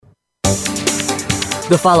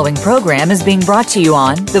The following program is being brought to you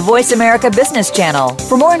on the Voice America Business Channel.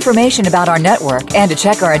 For more information about our network and to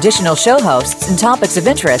check our additional show hosts and topics of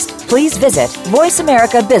interest, please visit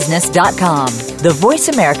voiceamericabusiness.com. The Voice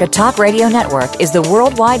America Talk Radio Network is the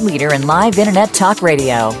worldwide leader in live Internet talk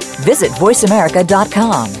radio. Visit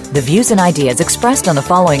voiceamerica.com. The views and ideas expressed on the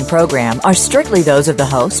following program are strictly those of the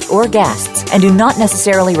host or guests and do not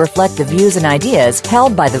necessarily reflect the views and ideas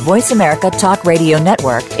held by the Voice America Talk Radio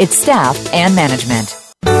Network, its staff, and management.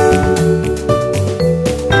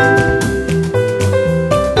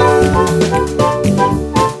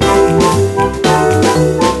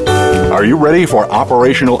 Are you ready for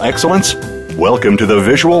operational excellence? Welcome to the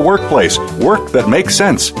Visual Workplace, work that makes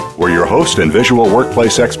sense, where your host and visual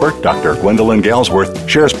workplace expert, Dr. Gwendolyn Galsworth,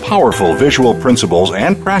 shares powerful visual principles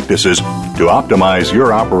and practices to optimize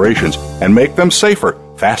your operations and make them safer,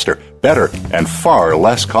 faster, better, and far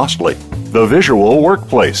less costly. The Visual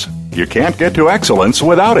Workplace. You can't get to excellence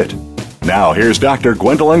without it. Now, here's Dr.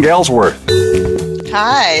 Gwendolyn Galsworth.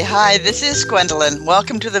 Hi, this is Gwendolyn.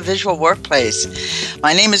 Welcome to the Visual Workplace.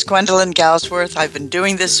 My name is Gwendolyn Galsworth. I've been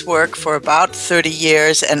doing this work for about 30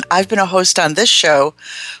 years, and I've been a host on this show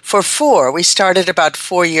for 4. We started about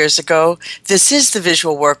 4 years ago. This is the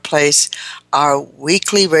Visual Workplace, our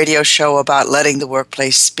weekly radio show about letting the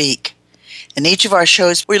workplace speak. In each of our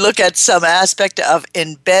shows, we look at some aspect of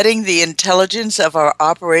embedding the intelligence of our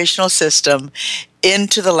operational system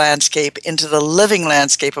into the landscape, into the living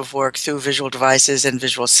landscape of work through visual devices and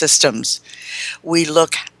visual systems. We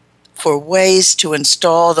look for ways to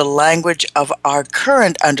install the language of our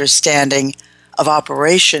current understanding of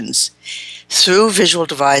operations through visual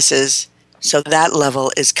devices, so that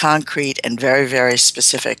level is concrete and very, very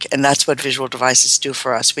specific. And that's what visual devices do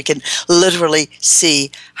for us. We can literally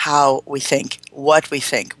see how we think, what we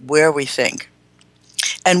think, where we think.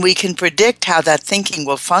 And we can predict how that thinking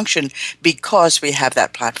will function because we have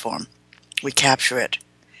that platform. We capture it.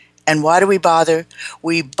 And why do we bother?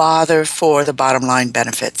 We bother for the bottom line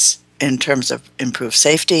benefits in terms of improved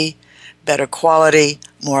safety, better quality,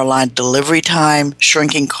 more aligned delivery time,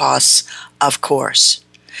 shrinking costs, of course.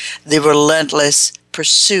 The relentless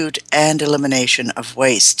pursuit and elimination of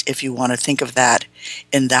waste, if you want to think of that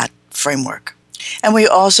in that framework. And we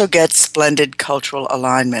also get splendid cultural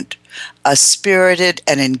alignment, a spirited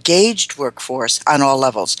and engaged workforce on all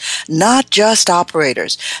levels, not just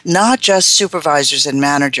operators, not just supervisors and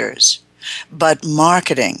managers, but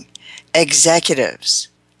marketing, executives,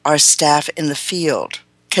 our staff in the field,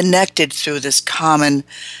 connected through this common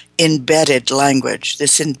embedded language,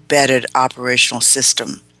 this embedded operational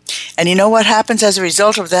system. And you know what happens as a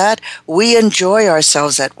result of that? We enjoy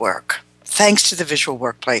ourselves at work, thanks to the Visual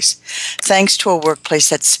Workplace, thanks to a workplace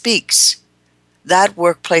that speaks. That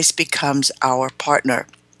workplace becomes our partner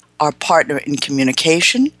in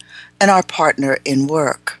communication, and our partner in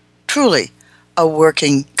work. Truly, a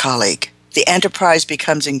working colleague. The enterprise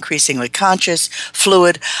becomes increasingly conscious,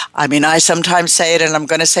 fluid. I sometimes say it, and I'm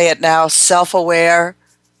going to say it now, self-aware.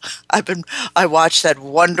 I watched that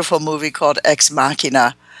wonderful movie called Ex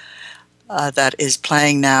Machina that is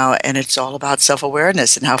playing now, and it's all about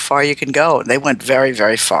self-awareness and how far you can go. And they went very,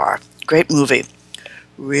 very far. Great movie.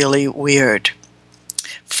 Really weird.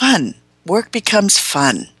 Fun. Work becomes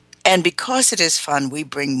fun. And because it is fun, we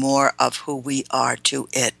bring more of who we are to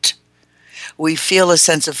it. We feel a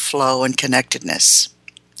sense of flow and connectedness.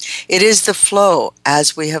 It is the flow,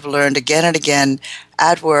 as we have learned again and again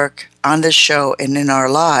at work, on this show, and in our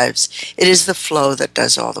lives. It is the flow that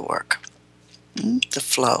does all the work. The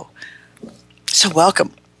flow. So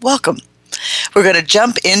welcome. We're going to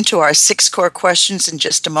jump into our 6 core questions in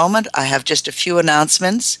just a moment. I have just a few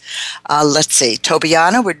announcements. Let's see.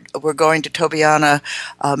 Tobiana, we're going to Tobiana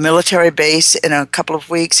military base in a couple of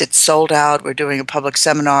weeks. It's sold out. We're doing a public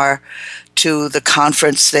seminar to the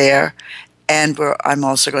conference there. And I'm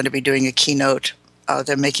also going to be doing a keynote.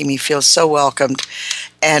 They're making me feel so welcomed.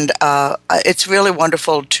 And it's really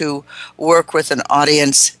wonderful to work with an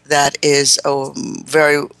audience that is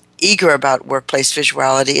very eager about workplace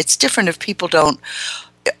visuality. It's different if people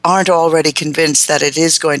aren't already convinced that it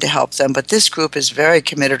is going to help them, but this group is very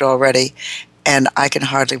committed already, and I can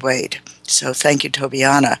hardly wait. So thank you,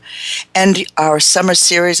 Tobiana. And our summer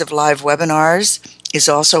series of live webinars is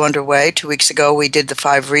also underway. 2 weeks ago, we did the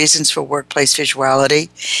 5 reasons for workplace visuality.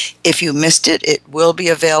 If you missed it, it will be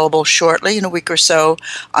available shortly in a week or so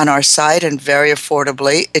on our site, and very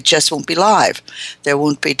affordably. It just won't be live. There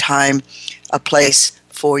won't be time, a place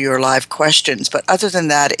for your live questions. But other than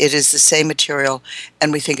that, it is the same material,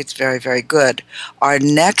 and we think it's very, very good. Our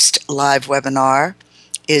next live webinar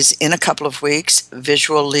is in a couple of weeks,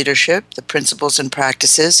 Visual Leadership, the Principles and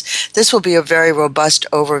Practices. This will be a very robust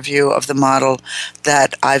overview of the model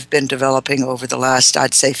that I've been developing over the last,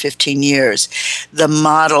 I'd say, 15 years. The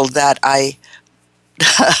model that I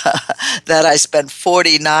that I spent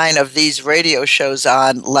 49 of these radio shows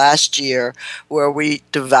on last year, where we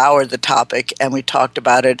devoured the topic and we talked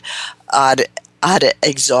about it ad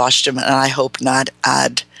exhaustion, and I hope not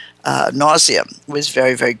ad nauseum. It was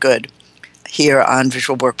very, very good here on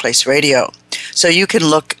Visual Workplace Radio. So you can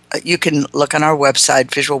look on our website,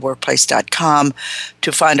 visualworkplace.com,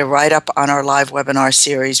 to find a write-up on our live webinar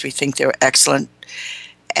series. We think they're excellent,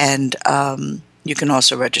 and you can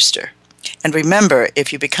also register. And remember,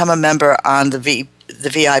 if you become a member on the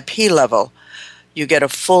VIP level, you get a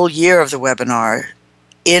full year of the webinar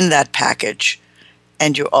in that package,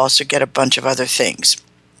 and you also get a bunch of other things.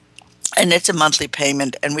 And it's a monthly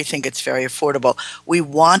payment, and we think it's very affordable. We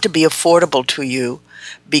want to be affordable to you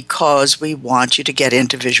because we want you to get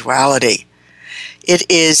into visuality. It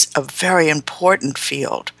is a very important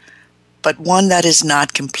field, but one that is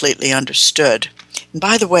not completely understood. And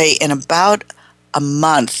by the way, in about a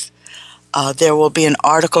month, there will be an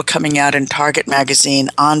article coming out in Target Magazine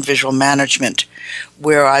on visual management,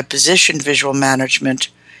 where I positioned visual management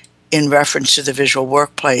in reference to the visual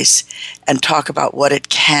workplace and talk about what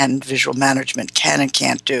visual management can and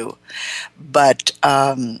can't do. But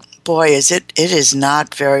boy, it is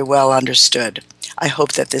not very well understood. I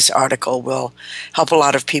hope that this article will help a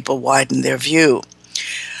lot of people widen their view.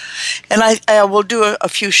 And I will do a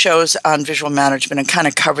few shows on visual management and kind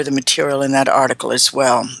of cover the material in that article as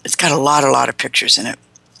well. It's got a lot of pictures in it.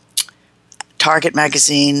 Target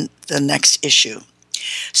Magazine, the next issue.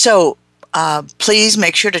 So please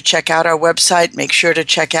make sure to check out our website. Make sure to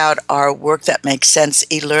check out our Work That Makes Sense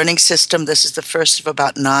e-learning system. This is the first of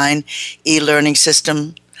about 9 e-learning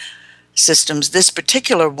systems. This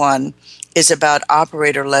particular one is about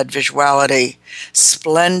operator-led visuality.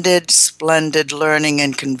 Splendid learning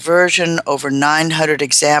and conversion, over 900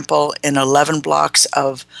 example in 11 blocks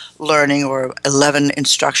of learning, or 11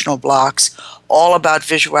 instructional blocks, all about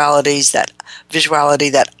visuality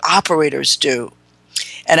that operators do.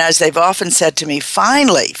 And as they've often said to me,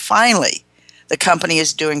 finally, the company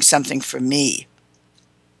is doing something for me.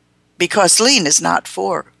 Because Lean is not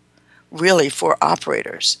really for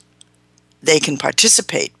operators. They can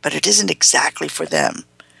participate, but it isn't exactly for them.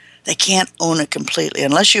 They can't own it completely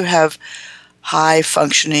unless you have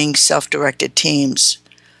high-functioning, self-directed teams.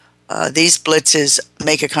 These blitzes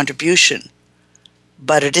make a contribution,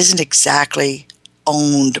 but it isn't exactly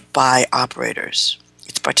owned by operators.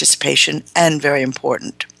 It's participation and very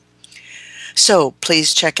important. So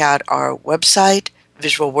please check out our website,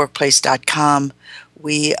 visualworkplace.com.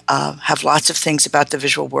 We have lots of things about the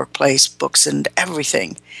visual workplace, books and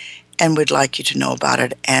everything, and we'd like you to know about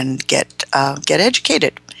it and get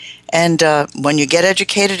educated. And when you get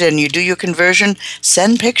educated and you do your conversion,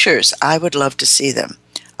 send pictures. I would love to see them.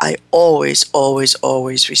 I always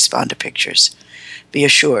respond to pictures. Be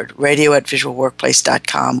assured,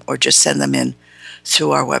 radio@visualworkplace.com, or just send them in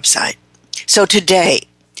through our website. So today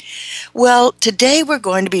we're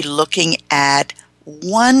going to be looking at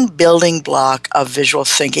one building block of visual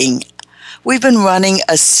thinking. We've been running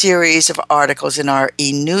a series of articles in our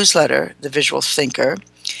e-newsletter, The Visual Thinker,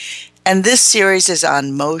 and this series is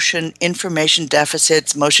on motion, information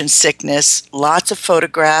deficits, motion sickness, lots of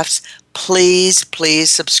photographs. Please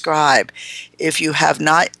subscribe. If you have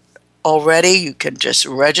not already, you can just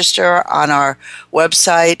register on our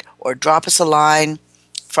website or drop us a line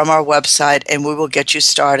from our website and we will get you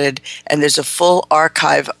started. And there's a full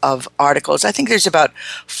archive of articles. I think there's about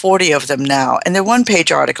 40 of them now. And they're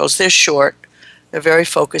one-page articles. They're short. They're very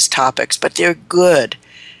focused topics, but they're good.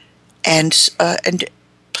 And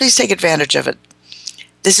please take advantage of it.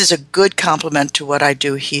 This is a good complement to what I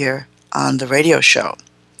do here on the radio show.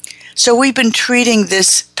 So we've been treating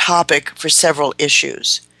this topic for several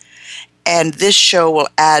issues, and this show will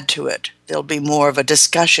add to it. There'll be more of a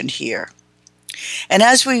discussion here. And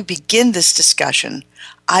as we begin this discussion,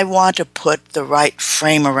 I want to put the right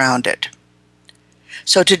frame around it.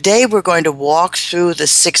 So today we're going to walk through the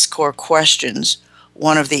 6 core questions,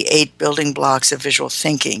 one of the 8 building blocks of visual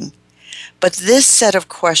thinking. But this set of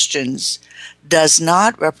questions does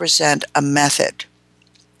not represent a method.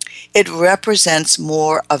 It represents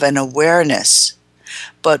more of an awareness,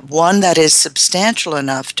 but one that is substantial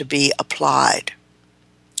enough to be applied.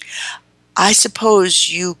 I suppose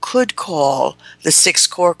you could call the 6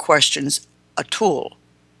 core questions a tool.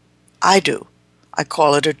 I do. I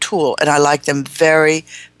call it a tool, and I like them very,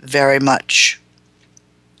 very much.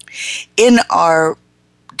 In our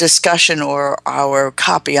discussion or our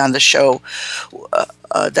copy on the show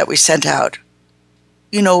that we sent out,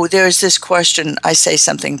 there's this question, I say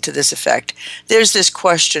something to this effect. There's this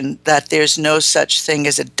question that there's no such thing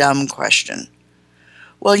as a dumb question.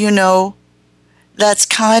 Well, that's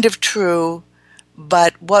kind of true,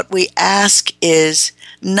 but what we ask is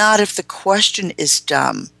not if the question is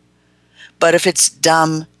dumb, but if it's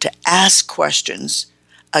dumb to ask questions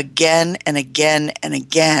again and again and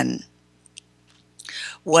again,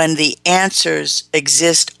 when the answers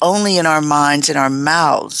exist only in our minds and our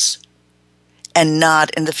mouths and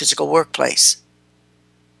not in the physical workplace.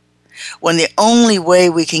 When the only way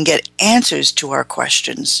we can get answers to our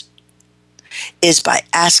questions is by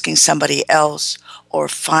asking somebody else or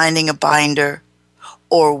finding a binder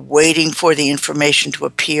or waiting for the information to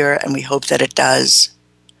appear, and we hope that it does.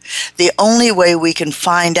 The only way we can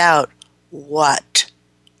find out what,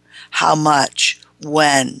 how much,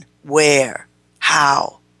 when, where,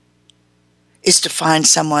 how, is to find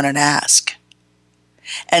someone and ask.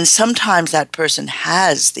 And sometimes that person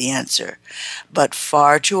has the answer, but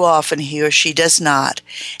far too often he or she does not.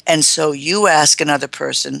 And so you ask another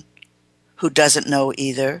person who doesn't know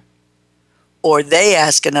either, or they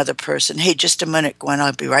ask another person, hey, just a minute, Gwen,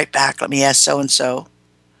 I'll be right back. Let me ask so-and-so.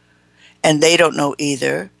 And they don't know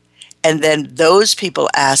either. And then those people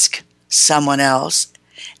ask someone else,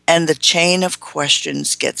 and the chain of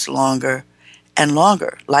questions gets longer and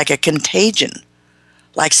longer, like a contagion,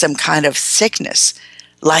 like some kind of sickness,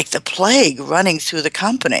 like the plague running through the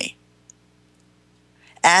company.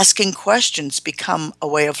 Asking questions become a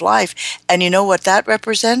way of life. And you know what that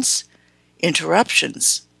represents?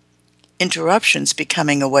 Interruptions. Interruptions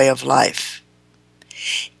becoming a way of life.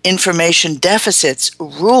 Information deficits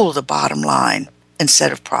rule the bottom line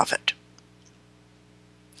instead of profit.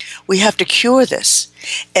 We have to cure this.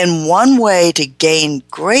 And one way to gain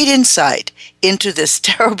great insight into this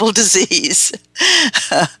terrible disease,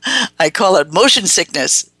 I call it motion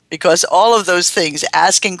sickness, because all of those things,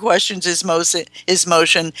 asking questions is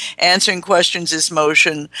motion, answering questions is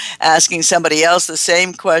motion, asking somebody else the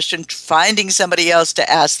same question, finding somebody else to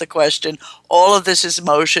ask the question, all of this is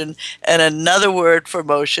motion, and another word for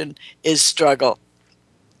motion is struggle.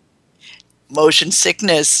 Motion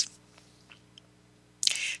sickness.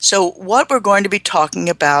 So what we're going to be talking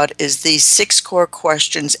about is these 6 core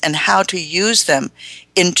questions and how to use them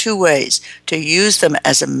in 2 ways. To use them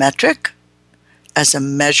as a metric, as a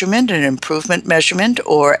measurement, an improvement measurement,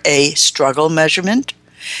 or a struggle measurement,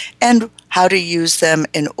 and how to use them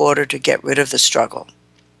in order to get rid of the struggle.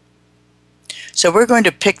 So we're going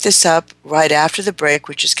to pick this up right after the break,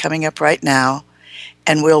 which is coming up right now,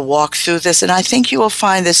 and we'll walk through this. And I think you will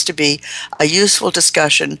find this to be a useful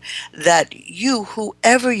discussion that you,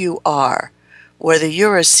 whoever you are, whether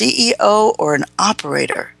you're a CEO or an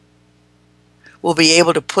operator, will be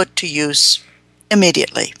able to put to use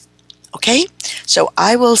immediately. Okay? So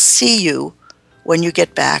I will see you when you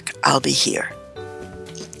get back. I'll be here.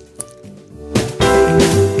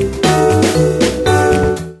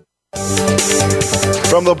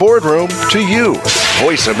 From the boardroom to you,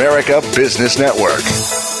 Voice America Business Network.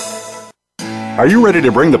 Are you ready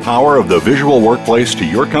to bring the power of the visual workplace to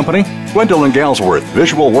your company? Gwendolyn Galsworth,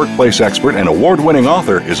 visual workplace expert and award-winning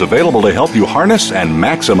author, is available to help you harness and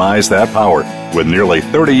maximize that power. With nearly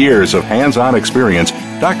 30 years of hands-on experience,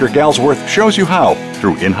 Dr. Galsworth shows you how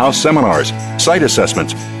through in-house seminars, site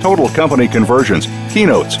assessments, total company conversions,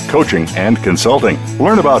 keynotes, coaching, and consulting.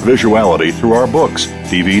 Learn about visuality through our books,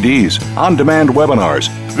 DVDs, on-demand webinars,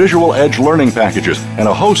 Visual Edge learning packages, and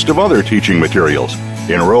a host of other teaching materials.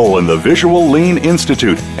 Enroll in the Visual Lean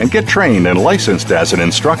Institute and get trained and licensed as an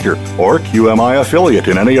instructor or QMI affiliate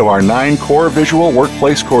in any of our 9 core visual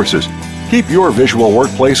workplace courses. Keep your visual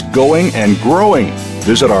workplace going and growing.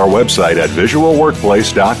 Visit our website at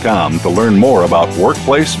visualworkplace.com to learn more about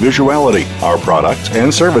workplace visuality, our products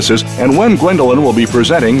and services, and when Gwendolyn will be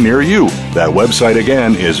presenting near you. That website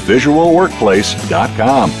again is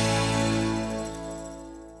visualworkplace.com.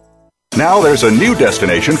 Now there's a new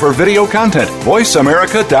destination for video content,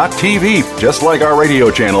 VoiceAmerica.tv. Just like our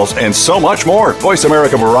radio channels and so much more. Voice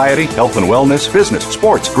America Variety, Health and Wellness, Business,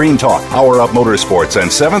 Sports, Green Talk, Power Up Motorsports,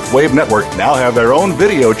 and Seventh Wave Network now have their own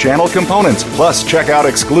video channel components. Plus, check out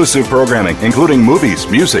exclusive programming, including movies,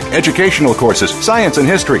 music, educational courses, science and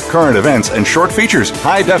history, current events, and short features.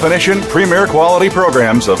 High-definition, premier quality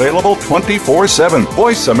programs available 24/7.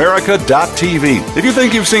 VoiceAmerica.tv. If you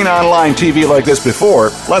think you've seen online TV like this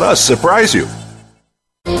before, let us surprise you.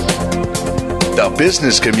 The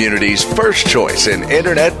business community's first choice in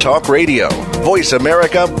Internet Talk Radio. Voice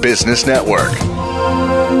America Business Network.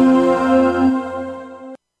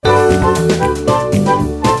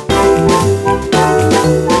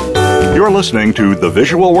 listening to The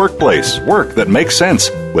Visual Workplace, Work That Makes Sense,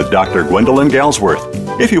 with Dr. Gwendolyn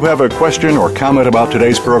Galsworth. If you have a question or comment about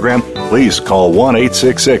today's program, please call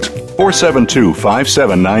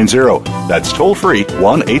 1-866-472-5790. That's toll free,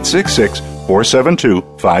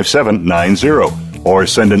 1-866-472-5790. Or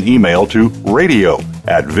send an email to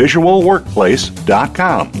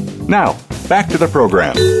radio@visualworkplace.com. Now, back to the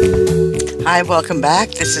program. Hi, welcome back.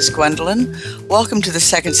 This is Gwendolyn. Welcome to the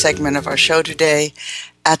second segment of our show today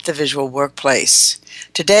at the Visual Workplace.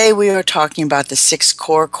 Today we are talking about the 6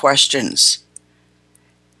 core questions.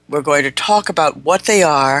 We're going to talk about what they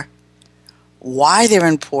are, why they're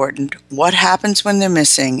important, what happens when they're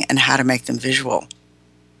missing, and how to make them visual.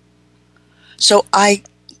 So I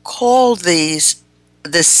call this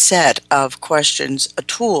set of questions a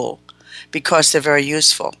tool because they're very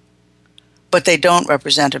useful, but they don't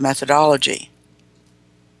represent a methodology.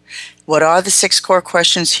 What are the 6 core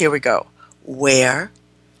questions? Here we go. Where?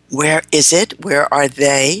 Where is it? Where are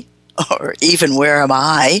they? Or even where am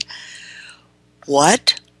I?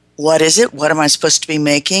 What? What is it? What am I supposed to be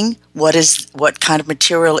making? What kind of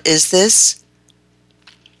material is this?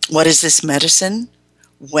 What is this medicine?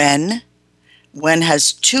 When? When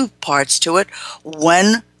has 2 parts to it.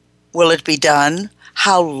 When will it be done?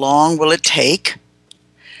 How long will it take?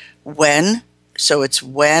 When, so it's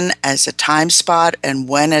when as a time spot and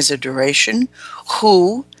when as a duration.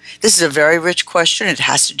 Who? This is a very rich question. It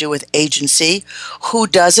has to do with agency. Who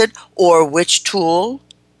does it, or which tool?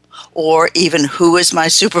 Or even who is my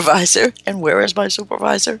supervisor and where is my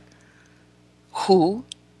supervisor? Who?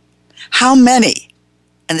 How many?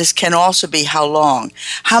 And this can also be how long.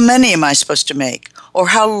 How many am I supposed to make? Or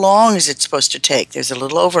how long is it supposed to take? There's a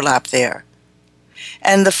little overlap there.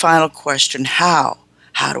 And the final question, how?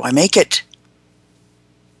 How do I make it?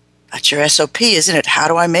 That's your SOP, isn't it? How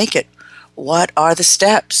do I make it? What are the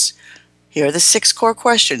steps? Here are the 6 core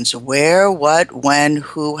questions. Where, what, when,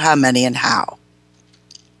 who, how many, and how.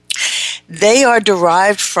 They are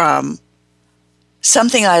derived from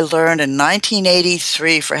something I learned in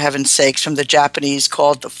 1983, for heaven's sakes, from the Japanese,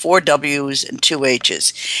 called the 4 W's and 2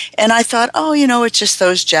 H's. And I thought, it's just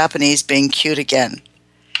those Japanese being cute again.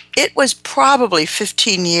 It was probably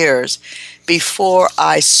 15 years before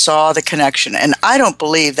I saw the connection. And I don't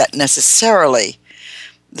believe that necessarily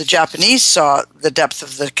the Japanese saw the depth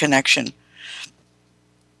of the connection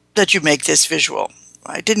that you make this visual.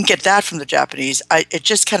 I didn't get that from the Japanese. It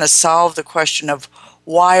just kind of solved the question of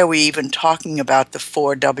why are we even talking about the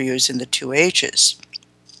 4 W's and the 2 H's?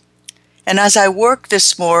 And as I worked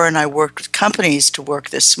this more, and I worked with companies to work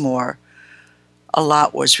this more, a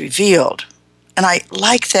lot was revealed. And I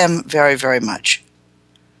like them very, very much.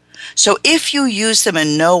 So if you use them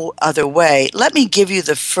in no other way, let me give you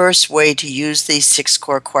the first way to use these 6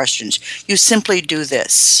 core questions. You simply do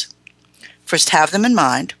this. First, have them in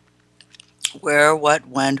mind. Where, what,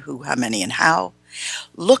 when, who, how many, and how.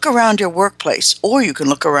 Look around your workplace, or you can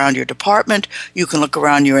look around your department, you can look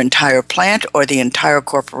around your entire plant or the entire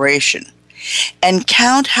corporation, and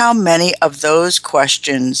count how many of those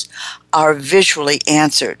questions are visually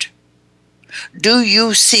answered. Do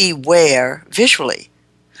you see where visually?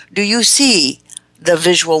 Do you see the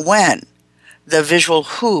visual when, the visual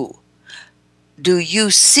who? Do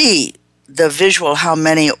you see the visual how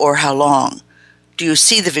many or how long? Do you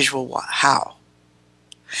see the visual how?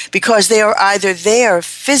 Because they are either there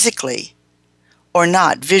physically or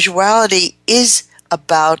not. Visuality is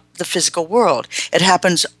about the physical world. It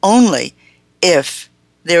happens only if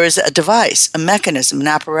there is a device, a mechanism, an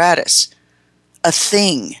apparatus, a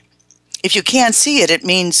thing. If you can't see it, it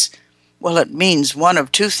means one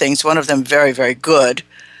of 2 things. One of them very, very good,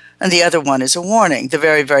 and the other one is a warning. The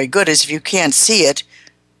very, very good is if you can't see it,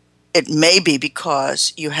 it may be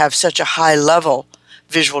because you have such a high-level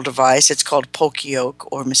visual device. It's called poka-yoke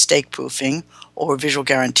or mistake proofing or visual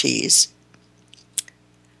guarantees.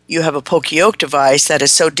 You have a poka-yoke device that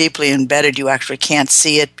is so deeply embedded you actually can't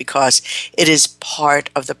see it because it is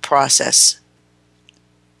part of the process.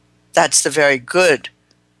 That's the very good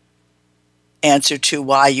answer to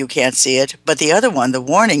why you can't see it. But the other one, the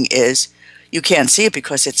warning, is you can't see it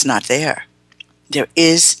because it's not there. There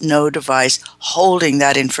is no device holding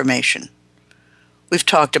that information. We've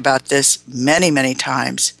talked about this many, many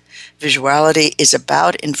times. Visuality is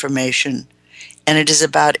about information, and it is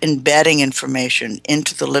about embedding information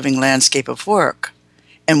into the living landscape of work.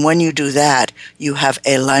 And when you do that, you have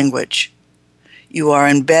a language. You are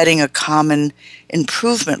embedding a common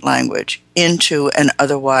improvement language into an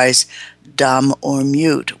otherwise dumb or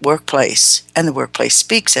mute workplace, and the workplace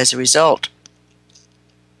speaks as a result.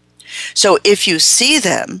 So if you see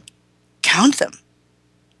them, count them.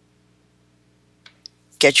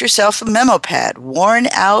 Get yourself a memo pad, worn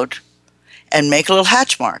out and make little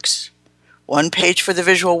hatch marks. One page for the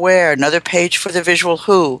visual where, another page for the visual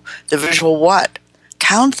who, the visual what.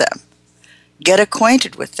 Count them. Get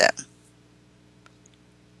acquainted with them.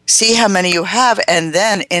 See how many you have, and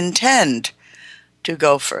then intend to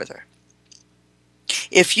go further.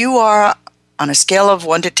 If you are on a scale of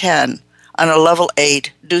 1 to 10, on a level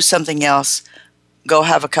 8, do something else. Go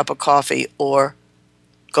have a cup of coffee or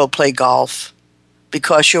go play golf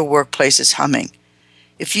because your workplace is humming.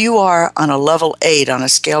 If you are on a level 8 on a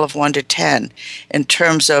scale of 1 to 10 in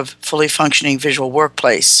terms of fully functioning visual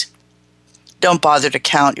workplace, don't bother to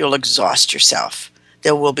count. You'll exhaust yourself.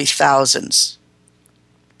 There will be thousands.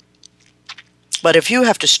 But if you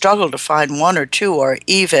have to struggle to find 1 or 2 or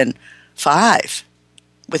even 5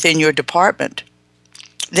 within your department,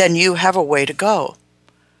 then you have a way to go.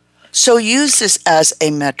 So use this as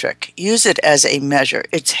a metric. Use it as a measure.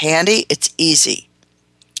 It's handy. It's easy.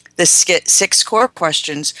 The 6 core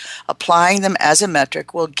questions, applying them as a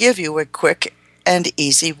metric, will give you a quick and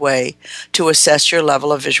easy way to assess your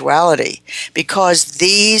level of visuality, because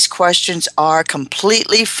these questions are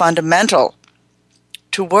completely fundamental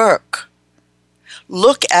to work.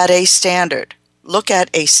 Look at a standard. Look at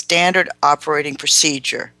a standard operating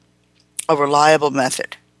procedure, a reliable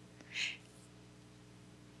method.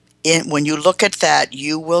 When you look at that,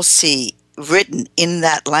 you will see written in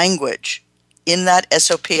that language, in that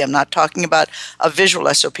SOP. I'm not talking about a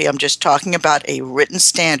visual SOP. I'm just talking about a written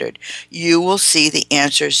standard. You will see the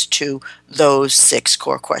answers to those 6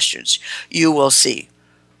 core questions. You will see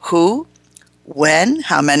who, when,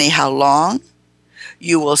 how many, how long.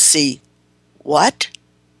 You will see what,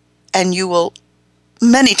 and you will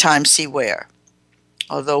many times see where,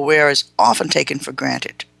 although where is often taken for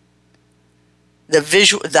granted.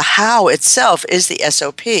 The how itself is the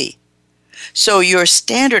SOP. So your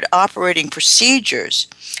standard operating procedures,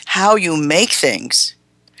 how you make things,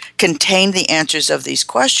 contain the answers of these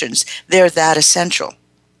questions. They're that essential.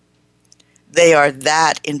 They are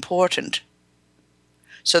that important.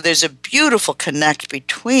 So there's a beautiful connect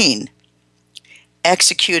between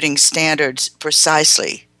executing standards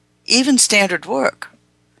precisely, even standard work,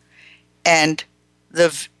 and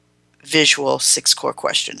the visual 6 core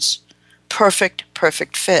questions. Perfect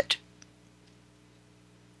fit.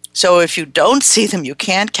 So if you don't see them, you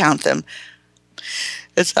can't count them,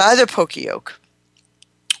 it's either poka-yoke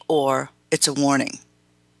or it's a warning.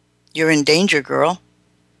 You're in danger, girl.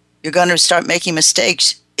 You're going to start making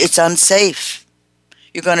mistakes. It's unsafe.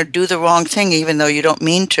 You're going to do the wrong thing even though you don't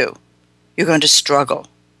mean to. You're going to struggle.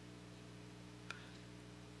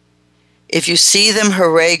 If you see them,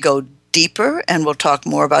 hooray, go deeper, and we'll talk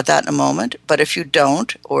more about that in a moment. But if you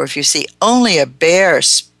don't, or if you see only a bare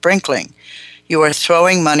sprinkling, you are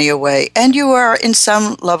throwing money away, and you are in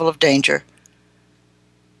some level of danger,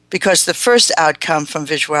 because the first outcome from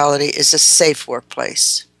visuality is a safe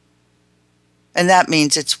workplace. And that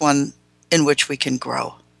means it's one in which we can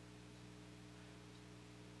grow.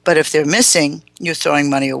 But if they're missing, you're throwing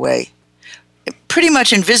money away. Pretty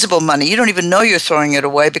much invisible money. You don't even know you're throwing it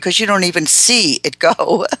away because you don't even see it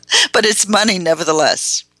go. But it's money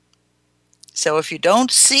nevertheless. So if you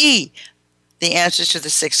don't see the answers to the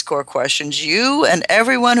 6 core questions, you and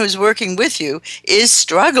everyone who's working with you is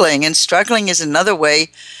struggling. And struggling is another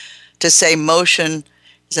way to say motion,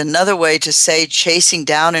 is another way to say chasing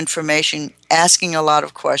down information, asking a lot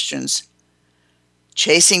of questions,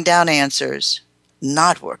 chasing down answers,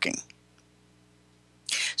 not working.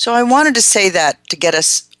 So I wanted to say that to get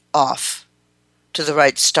us off to the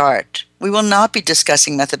right start. We will not be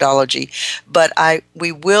discussing methodology, but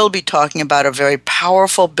we will be talking about a very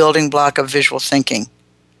powerful building block of visual thinking.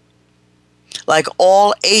 Like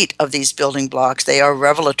all 8 of these building blocks, they are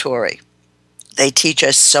revelatory. They teach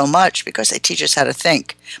us so much because they teach us how to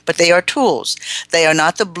think. But they are tools. They are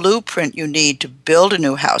not the blueprint you need to build a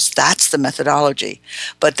new house. That's the methodology.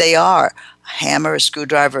 But they are a hammer, a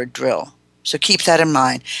screwdriver, a drill. So keep that in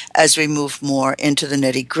mind as we move more into the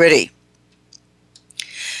nitty-gritty.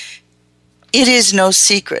 It is no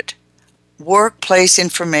secret. Workplace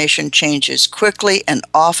information changes quickly, and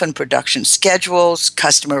often production schedules,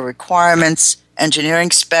 customer requirements, engineering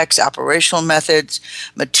specs, operational methods,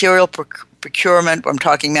 material procurement. I'm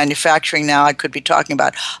talking manufacturing now. I could be talking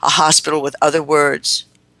about a hospital with other words.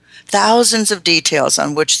 Thousands of details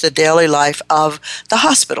on which the daily life of the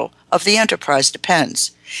hospital, of the enterprise,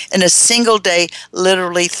 depends. In a single day,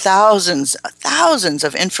 literally thousands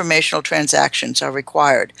of informational transactions are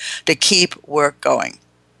required to keep work going.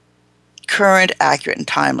 Current, accurate, and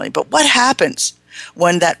timely. But what happens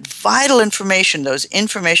when that vital information, those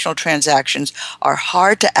informational transactions, are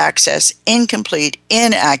hard to access, incomplete,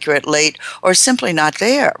 inaccurate, late, or simply not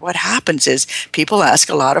there. What happens is people ask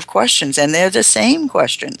a lot of questions, and they're the same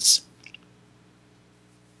questions.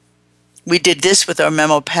 We did this with our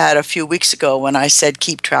memo pad a few weeks ago when I said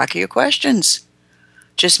keep track of your questions.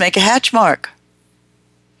 Just make a hatch mark.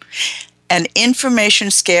 An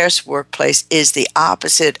information-scarce workplace is the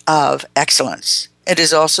opposite of excellence. It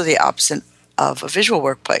is also the opposite of a visual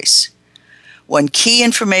workplace. When key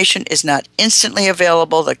information is not instantly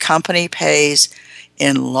available, the company pays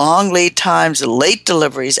in long lead times, late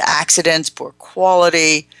deliveries, accidents, poor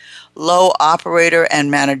quality, low operator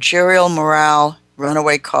and managerial morale,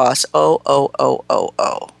 runaway costs,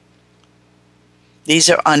 These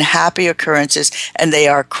are unhappy occurrences, and they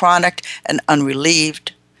are chronic and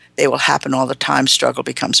unrelieved. They will happen all the time. Struggle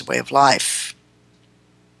becomes a way of life.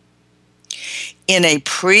 In a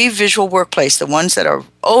pre-visual workplace, the ones that are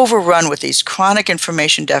overrun with these chronic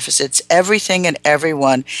information deficits, everything and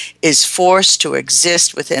everyone is forced to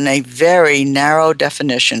exist within a very narrow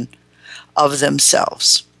definition of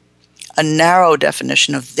themselves, a narrow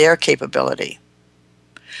definition of their capability.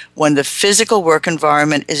 When the physical work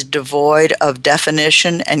environment is devoid of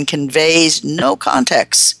definition and conveys no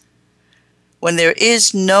context, when there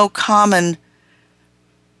is no common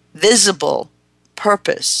visible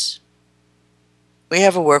purpose, we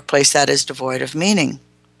have a workplace that is devoid of meaning.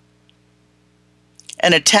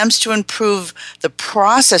 And attempts to improve the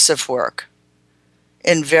process of work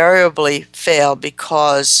invariably fail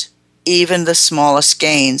because even the smallest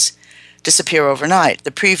gains disappear overnight.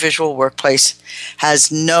 The pre-visual workplace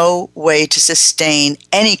has no way to sustain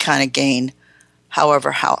any kind of gain,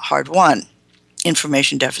 however hard won.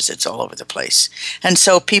 Information deficits all over the place. And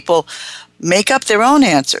so people make up their own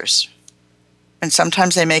answers, and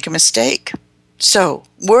sometimes they make a mistake. So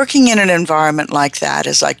working in an environment like that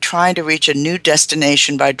is like trying to reach a new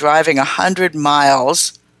destination by driving 100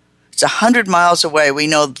 miles. It's 100 miles away, we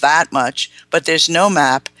know that much, but there's no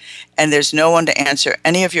map, and there's no one to answer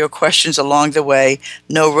any of your questions along the way,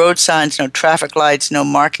 no road signs, no traffic lights, no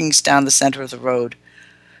markings down the center of the road.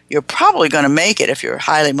 You're probably going to make it if you're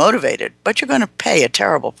highly motivated, but you're going to pay a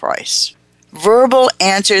terrible price. Verbal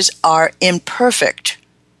answers are imperfect,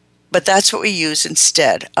 but that's what we use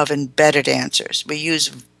instead of embedded answers. We use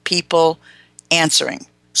people answering.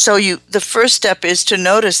 So the first step is to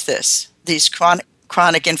notice these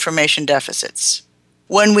chronic information deficits.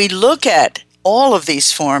 When we look at all of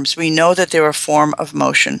these forms, we know that they're a form of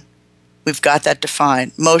motion. We've got that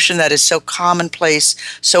defined. Motion that is so commonplace,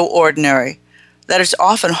 so ordinary, that it's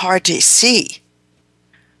often hard to see.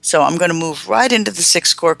 So I'm going to move right into the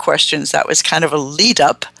 6 core questions. That was kind of a lead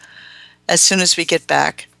up. As soon as we get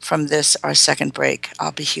back from this, our second break,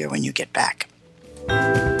 I'll be here when you get back.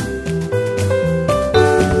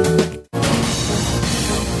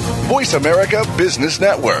 Voice America Business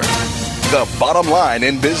Network, the bottom line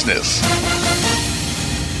in business.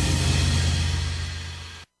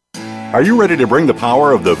 Are you ready to bring the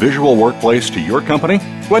power of the visual workplace to your company?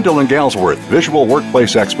 Gwendolyn Galsworth, visual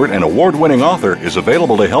workplace expert and award-winning author, is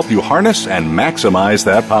available to help you harness and maximize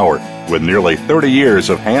that power. With nearly 30 years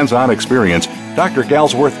of hands-on experience, Dr.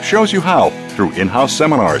 Galsworth shows you how through in-house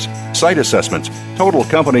seminars, site assessments, total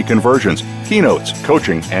company conversions, keynotes,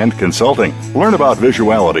 coaching, and consulting. Learn about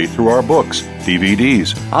visuality through our books,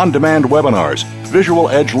 DVDs, on-demand webinars, Visual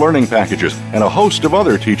Edge learning packages, and a host of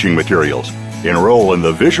other teaching materials. Enroll in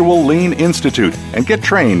the Visual Lean Institute and get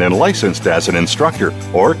trained and licensed as an instructor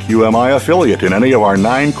or QMI affiliate in any of our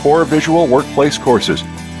 9 core visual workplace courses.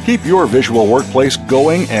 Keep your visual workplace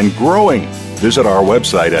going and growing. Visit our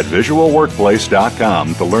website at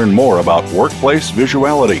visualworkplace.com to learn more about workplace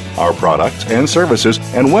visuality, our products and services,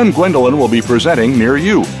 and when Gwendolyn will be presenting near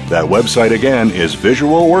you. That website again is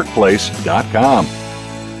visualworkplace.com.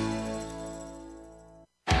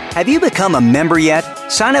 Have you become a member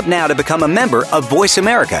yet? Sign up now to become a member of Voice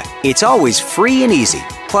America. It's always free and easy.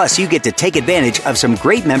 Plus, you get to take advantage of some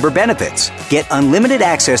great member benefits. Get unlimited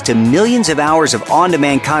access to millions of hours of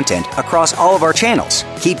on-demand content across all of our channels.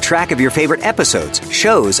 Keep track of your favorite episodes,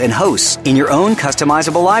 shows, and hosts in your own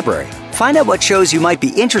customizable library. Find out what shows you might be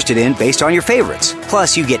interested in based on your favorites.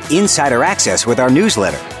 Plus, you get insider access with our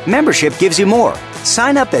newsletter. Membership gives you more.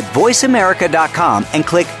 Sign up at voiceamerica.com and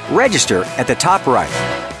click Register at the top right.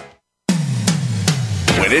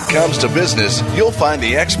 When it comes to business, you'll find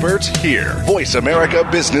the experts here. Voice America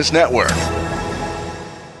Business Network.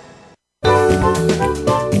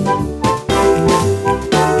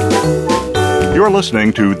 You're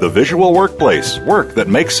listening to The Visual Workplace, Work That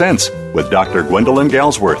Makes Sense, with Dr. Gwendolyn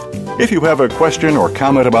Galsworth. If you have a question or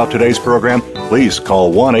comment about today's program, please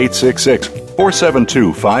call 1-866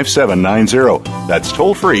 1-866-472-5790. That's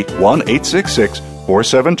toll free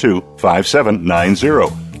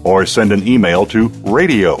 1-866-472-5790. Or send an email to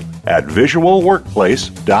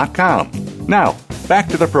radio@visualworkplace.com. Now, back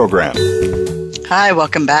to the program. Hi,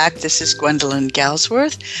 welcome back. This is Gwendolyn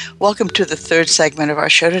Galsworth. Welcome to the third segment of our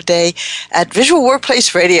show today at Visual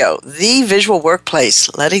Workplace Radio, the visual workplace,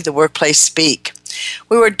 letting the workplace speak.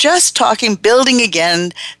 We were just building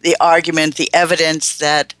again the argument, the evidence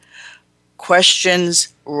that questions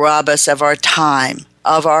rob us of our time,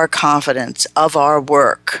 of our confidence, of our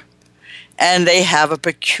work, and they have a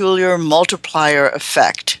peculiar multiplier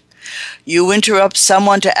effect. You interrupt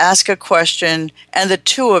someone to ask a question, and the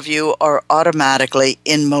two of you are automatically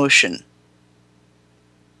in motion.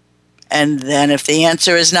 And then if the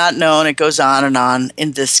answer is not known, it goes on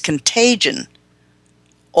in this contagion,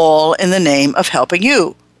 all in the name of helping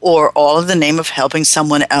you, or all in the name of helping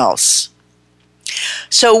someone else.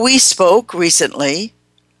 So we spoke recently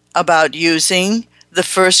about using the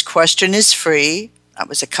first question is free. That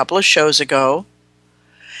was a couple of shows ago.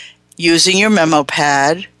 Using your memo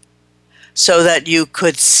pad so that you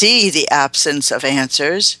could see the absence of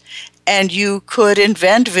answers, and you could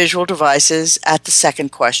invent visual devices at the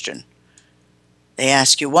second question. They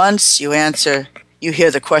ask you once, you answer, you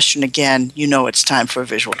hear the question again, you know it's time for a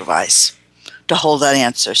visual device to hold that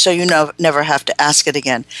answer. So you never have to ask it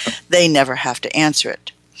again. They never have to answer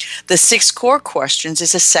it. The 6 core questions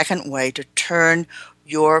is a second way to turn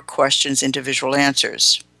your questions into visual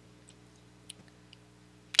answers.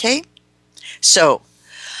 Okay? So,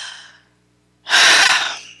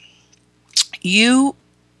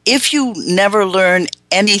 if you never learn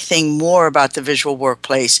anything more about the visual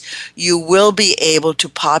workplace, you will be able to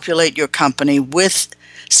populate your company with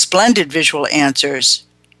splendid visual answers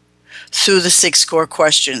through the 6 core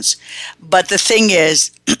questions. But the thing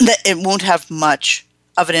is that it won't have much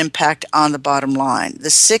of an impact on the bottom line. The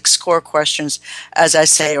 6 core questions, as I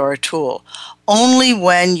say, are a tool. Only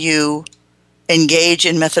when you engage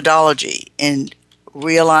in methodology, in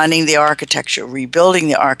realigning the architecture, rebuilding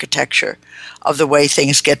the architecture of the way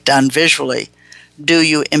things get done visually, do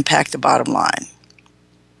you impact the bottom line.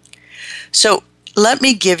 So let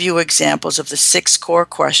me give you examples of the 6 core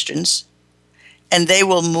questions, and they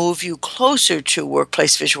will move you closer to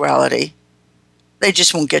workplace visuality. They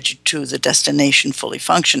just won't get you to the destination fully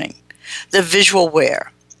functioning. The visual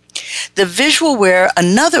where. The visual where,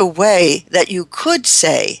 another way that you could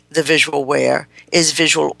say the visual where is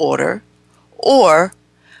visual order, or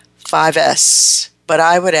 5S, but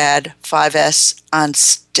I would add 5S on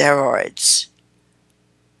steroids.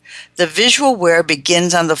 The visual where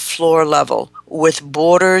begins on the floor level with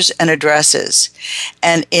borders and addresses.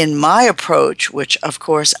 And in my approach, which of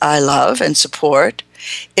course I love and support,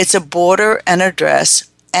 it's a border and address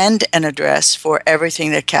and an address for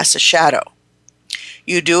everything that casts a shadow.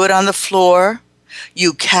 You do it on the floor,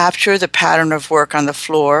 you capture the pattern of work on the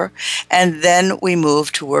floor, and then we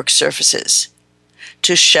move to work surfaces,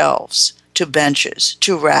 to shelves, to benches,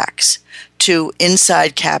 to racks, to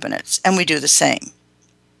inside cabinets, and we do the same.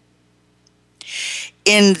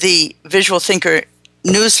 In the Visual Thinker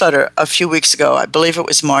newsletter a few weeks ago, I believe it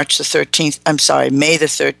was May the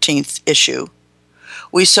 13th issue,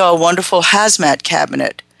 we saw a wonderful hazmat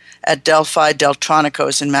cabinet at Delphi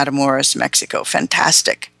Deltronicos in Matamoros, Mexico.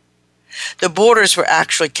 Fantastic. The borders were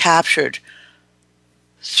actually captured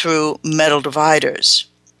through metal dividers.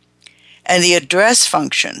 And the address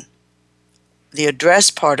function, the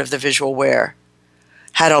address part of the visual where,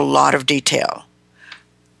 had a lot of detail.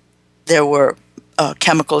 There were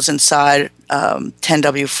chemicals inside,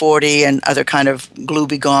 10W40 and other kind of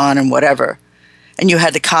Glue-B-Gone and whatever. And you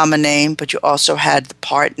had the common name, but you also had the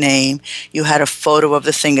part name. You had a photo of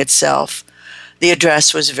the thing itself. The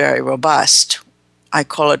address was very robust. I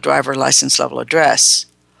call it driver license level address.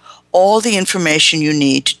 All the information you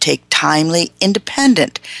need to take timely,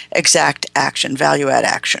 independent, exact action, value-add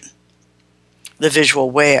action. The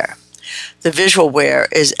visual where. The visual where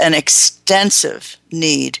is an extensive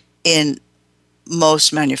need in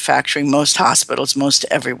most manufacturing, most hospitals, most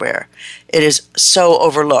everywhere. It is so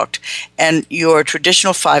overlooked. And your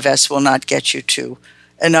traditional 5S will not get you to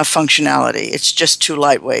enough functionality. It's just too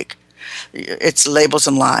lightweight. It's labels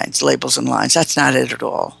and lines, labels and lines. That's not it at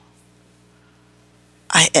all.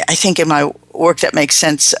 I think in my Work That Makes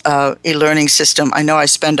Sense e-learning system, I know I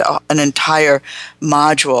spend an entire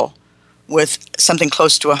module with something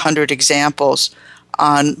close to 100 examples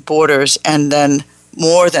on borders, and then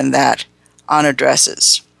more than that on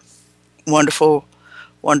addresses. Wonderful,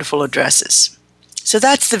 wonderful addresses. So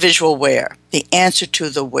that's the visual where, the answer to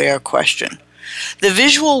the where question. The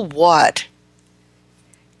visual what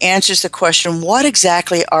answers the question, what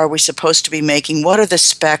exactly are we supposed to be making? What are the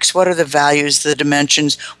specs? What are the values, the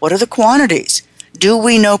dimensions? What are the quantities? Do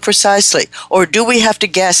we know precisely? Or do we have to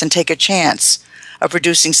guess and take a chance of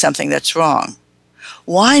producing something that's wrong?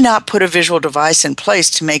 Why not put a visual device in place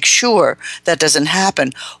to make sure that doesn't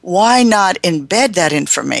happen? Why not embed that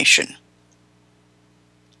information?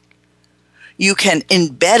 You can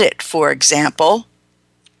embed it, for example,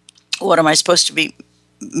 what am I supposed to be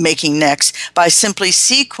making next, by simply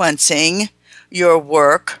sequencing your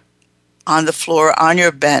work on the floor, on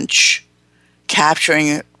your bench, capturing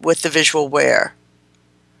it with the visual where.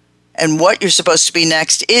 And what you're supposed to be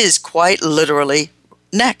next is quite literally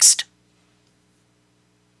next.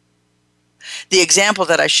 The example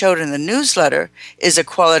that I showed in the newsletter is a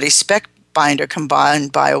quality spec binder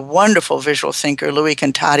combined by a wonderful visual thinker, Louis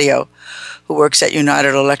Cantadio, who works at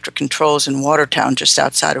United Electric Controls in Watertown, just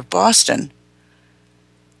outside of Boston.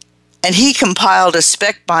 And he compiled a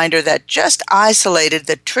spec binder that just isolated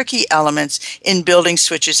the tricky elements in building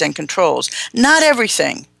switches and controls. Not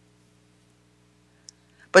everything.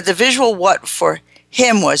 But the visual what for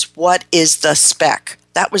him was, what is the spec?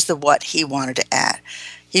 That was the what he wanted to add.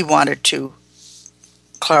 He wanted to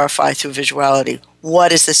clarify through visuality,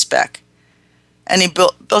 what is the spec? And he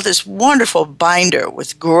built this wonderful binder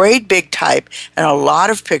with great big type and a lot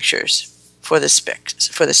of pictures for the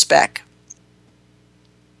spec.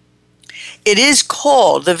 It is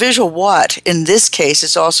called, the visual what, in this case,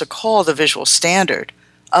 is also called the visual standard,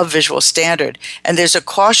 and there's a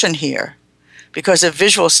caution here, because a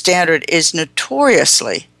visual standard is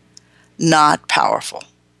notoriously not powerful.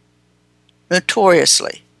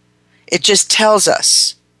 Notoriously. It just tells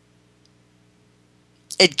us,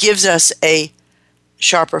 it gives us a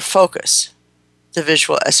sharper focus, the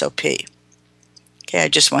visual SOP. Okay, I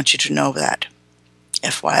just want you to know that.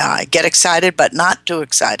 FYI. Get excited, but not too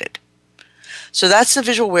excited. So that's the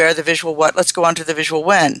visual where, the visual what. Let's go on to the visual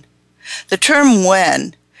when. The term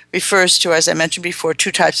when refers to, as I mentioned before,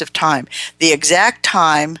 two types of time. The exact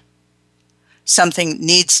time something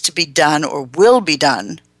needs to be done or will be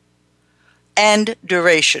done, and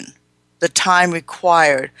duration, the time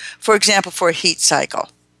required, for example, for a heat cycle.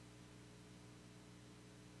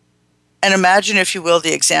 And imagine, if you will,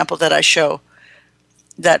 the example that I showed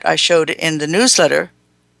in the newsletter.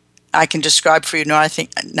 I can describe for you now. I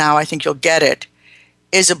think you'll get it.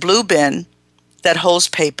 Is a blue bin that holds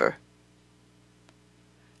paper.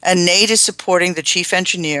 And Nate is supporting the chief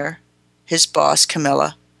engineer, his boss,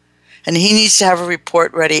 Camilla, and he needs to have a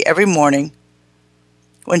report ready every morning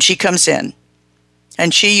when she comes in.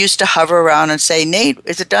 And she used to hover around and say, Nate,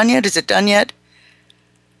 is it done yet? Is it done yet?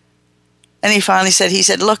 And he finally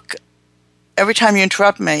said, look, every time you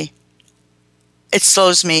interrupt me, it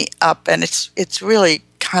slows me up, and it's really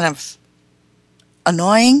kind of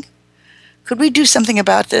annoying. Could we do something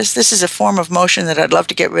about this? This is a form of motion that I'd love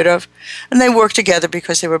to get rid of. And they worked together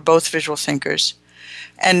because they were both visual thinkers.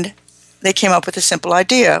 And they came up with a simple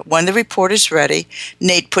idea. When the report is ready,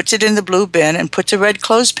 Nate puts it in the blue bin and puts a red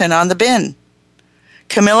clothespin on the bin.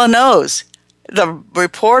 Camilla knows the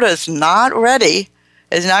report is not ready,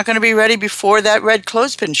 is not going to be ready before that red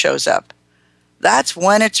clothespin shows up. That's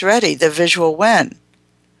when it's ready, the visual when.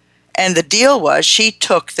 And the deal was, she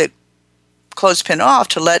took the clothespin off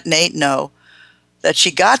to let Nate know that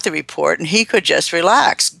she got the report and he could just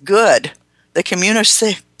relax. Good. The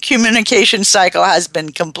communication cycle has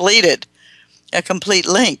been completed. A complete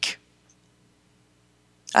link.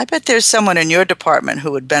 I bet there's someone in your department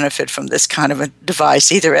who would benefit from this kind of a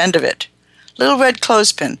device, either end of it. Little red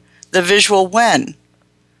clothespin, the visual when.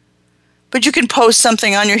 But you can post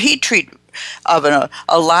something on your heat treat oven,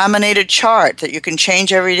 a laminated chart that you can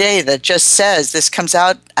change every day that just says this comes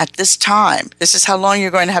out at this time. This is how long you're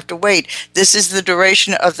going to have to wait. This is the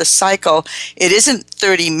duration of the cycle. It isn't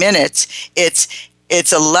 30 minutes. It's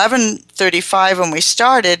 11:35 when we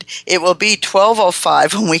started. It will be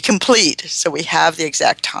 12:05 when we complete. So we have the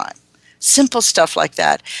exact time. Simple stuff like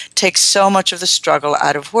that takes so much of the struggle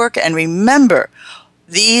out of work. And remember,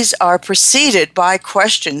 these are preceded by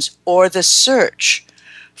questions or the search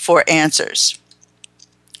for answers.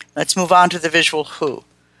 Let's move on to the visual who.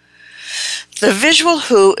 The visual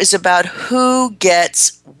who is about who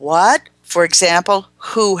gets what. For example,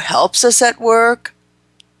 who helps us at work.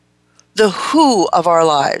 The who of our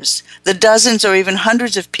lives, the dozens or even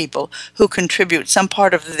hundreds of people who contribute some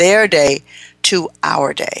part of their day to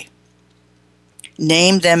our day.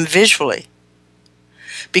 Name them visually,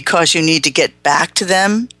 because you need to get back to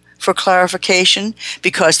them for clarification,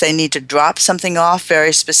 because they need to drop something off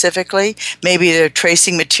very specifically. Maybe they're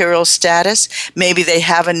tracing material status. Maybe they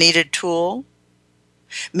have a needed tool.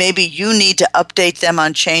 Maybe you need to update them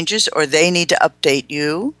on changes or they need to update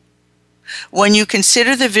you. When you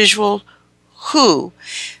consider the visual who,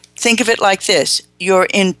 think of it like this: your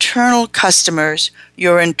internal customers,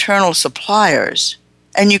 your internal suppliers,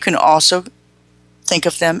 and you can also think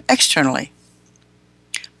of them externally.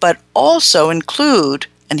 But also include,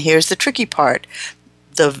 and here's the tricky part,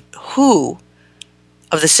 the who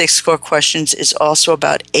of the 6 core questions is also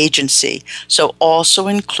about agency. So also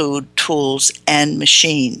include tools and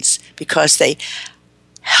machines because they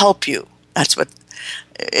help you.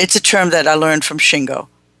 It's a term that I learned from Shingo.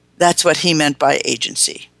 That's what he meant by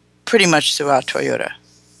agency, pretty much throughout Toyota.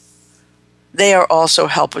 They are also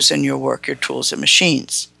helpers in your work, your tools and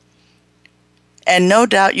machines. And no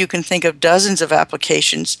doubt you can think of dozens of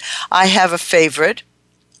applications. I have a favorite.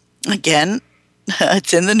 Again,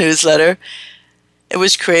 it's in the newsletter. It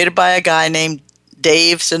was created by a guy named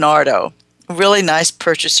Dave Zanardo, a really nice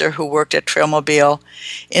purchaser who worked at Trailmobile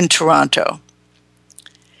in Toronto.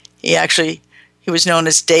 He was known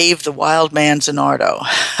as Dave the Wild Man Zanardo.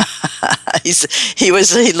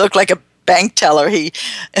 He looked like a bank teller.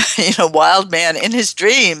 Wild man in his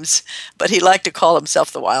dreams, but he liked to call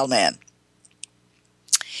himself the Wild Man.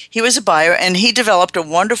 He was a buyer, and he developed a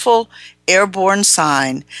wonderful airborne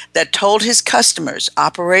sign that told his customers,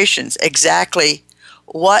 operations, exactly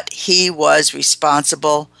what he was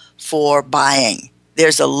responsible for buying.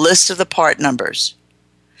 There's a list of the part numbers.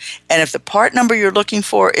 And if the part number you're looking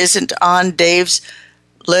for isn't on Dave's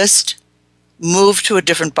list, move to a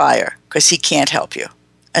different buyer because he can't help you.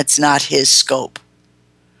 It's not his scope.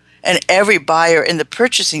 And every buyer in the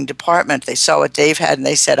purchasing department, they saw what Dave had and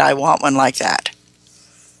they said, I want one like that.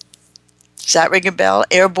 Does that ring a bell?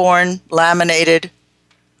 Airborne, laminated,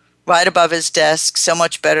 right above his desk, so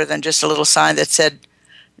much better than just a little sign that said,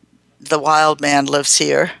 the wild man lives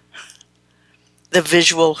here. The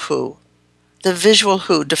visual who. The visual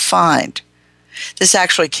who defined. This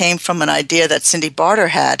actually came from an idea that Cindy Barter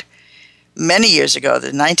had many years ago,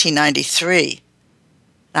 in 1993.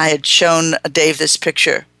 I had shown Dave this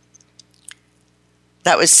picture.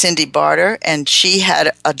 That was Cindy Barter, and she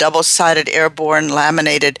had a double-sided airborne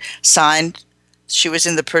laminated sign. She was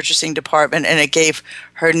in the purchasing department, and it gave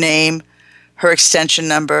her name, her extension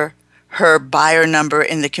number, her buyer number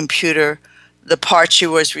in the computer, the part she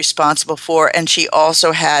was responsible for, and she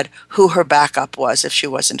also had who her backup was if she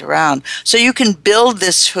wasn't around. So you can build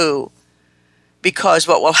this who, because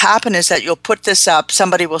what will happen is that you'll put this up,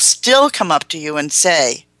 somebody will still come up to you and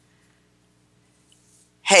say,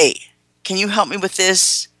 hey, can you help me with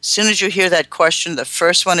this? As soon as you hear that question, the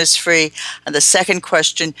first one is free, and the second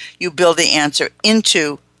question, you build the answer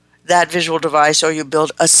into that visual device, or you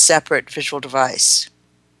build a separate visual device.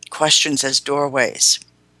 Questions as doorways.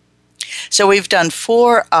 So we've done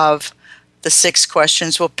 4 of the 6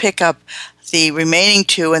 questions. We'll pick up the remaining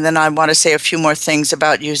 2, and then I want to say a few more things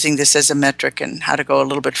about using this as a metric and how to go a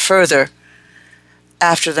little bit further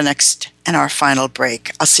after the next and our final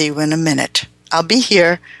break. I'll see you in a minute. I'll be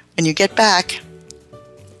here when you get back.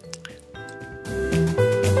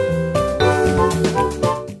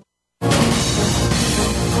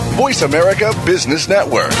 Voice America Business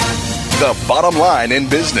Network, the bottom line in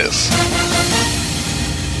business.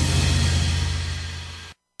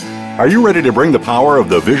 Are you ready to bring the power of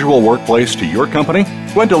the visual workplace to your company?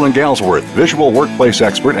 Gwendolyn Galsworth, visual workplace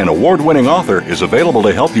expert and award-winning author, is available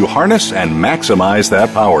to help you harness and maximize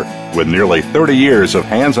that power. With nearly 30 years of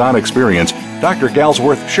hands-on experience, Dr.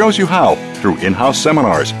 Galsworth shows you how through in-house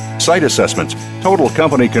seminars, site assessments, total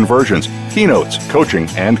company conversions, keynotes, coaching,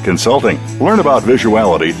 and consulting. Learn about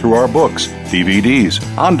visuality through our books, DVDs,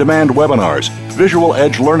 on-demand webinars, Visual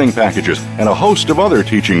Edge learning packages, and a host of other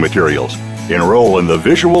teaching materials. Enroll in the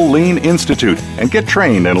Visual Lean Institute and get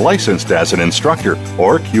trained and licensed as an instructor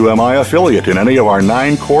or QMI affiliate in any of our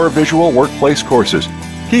 9 core visual workplace courses.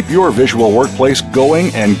 Keep your visual workplace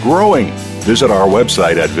going and growing. Visit our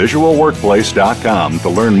website at visualworkplace.com to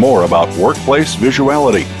learn more about workplace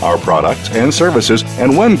visuality, our products and services,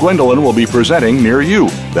 and when Gwendolyn will be presenting near you.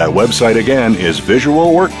 That website again is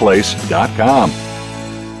visualworkplace.com.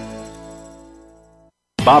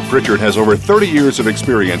 Bob Pritchard has over 30 years of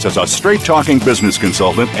experience as a straight-talking business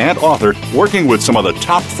consultant and author working with some of the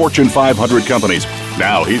top Fortune 500 companies.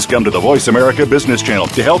 Now he's come to the Voice America Business Channel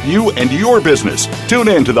to help you and your business. Tune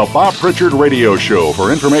in to the Bob Pritchard Radio Show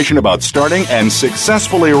for information about starting and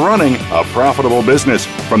successfully running a profitable business.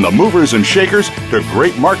 From the movers and shakers to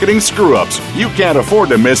great marketing screw-ups, you can't afford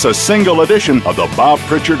to miss a single edition of the Bob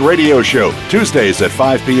Pritchard Radio Show. Tuesdays at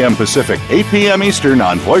 5 p.m. Pacific, 8 p.m. Eastern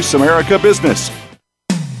on Voice America Business.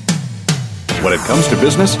 When it comes to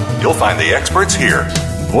business, you'll find the experts here.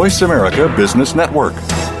 Voice America Business Network.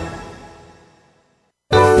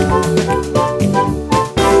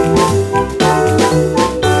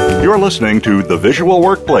 You're listening to The Visual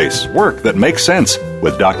Workplace, Work That Makes Sense,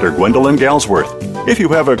 with Dr. Gwendolyn Galsworth. If you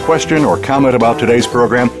have a question or comment about today's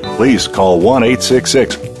program, please call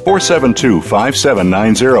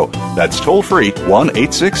 1-866-472-5790. That's toll free,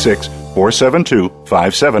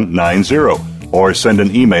 1-866-472-5790. Or send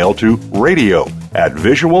an email to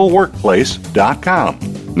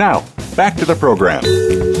radio@visualworkplace.com. Now, back to the program.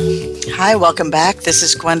 Hi, welcome back. This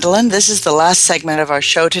is Gwendolyn. This is the last segment of our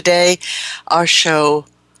show today. Our show,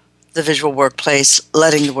 The Visual Workplace,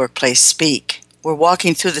 Letting the Workplace Speak. We're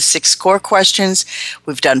walking through the 6 core questions.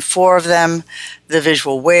 We've done 4 of them: the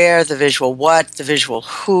visual where, the visual what, the visual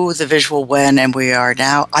who, the visual when, and we are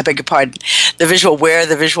now, I beg your pardon, the visual where,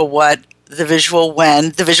 the visual what, the visual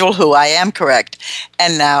when, the visual who, I am correct,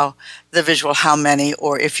 and now the visual how many,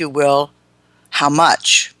 or if you will, how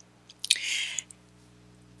much.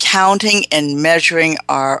 Counting and measuring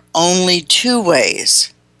are only 2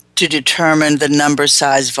 ways to determine the number,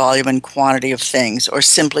 size, volume, and quantity of things, or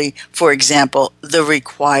simply, for example, the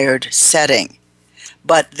required setting.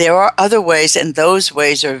 But there are other ways, and those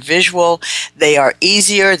ways are visual. They are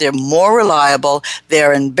easier, they're more reliable,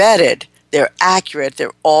 they're embedded, they're accurate,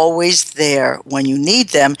 they're always there when you need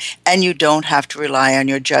them, and you don't have to rely on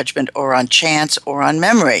your judgment or on chance or on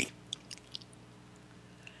memory.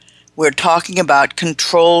 We're talking about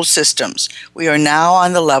control systems. We are now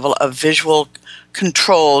on the level of visual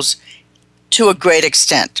controls to a great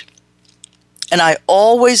extent. And I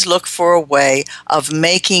always look for a way of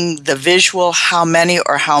making the visual how many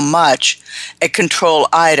or how much a control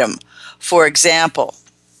item. For example,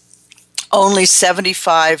 only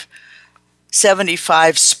 75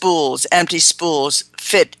 spools, empty spools,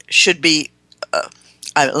 should be,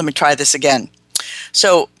 let me try this again.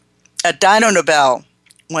 So at Dyno Nobel,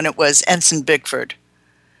 when it was Ensign Bickford,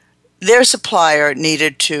 their supplier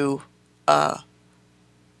needed to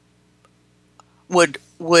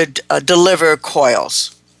would deliver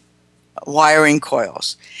coils, wiring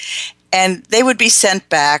coils, and they would be sent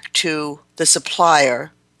back to the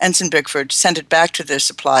supplier. Ensign Bickford sent it back to their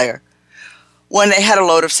supplier when they had a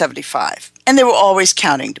load of 75. And they were always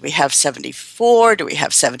counting. Do we have 74? Do we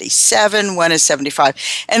have 77? When is 75?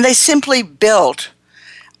 And they simply built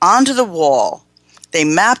onto the wall, they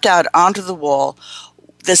mapped out onto the wall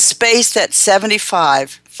the space that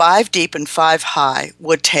 75, 5 deep and 5 high,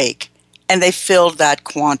 would take. And they filled that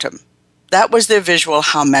quantum. That was their visual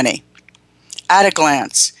how many. At a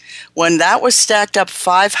glance, when that was stacked up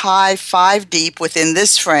 5 high, 5 deep within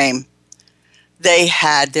this frame, they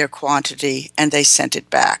had their quantity and they sent it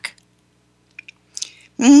back.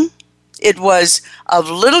 It was of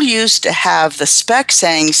little use to have the spec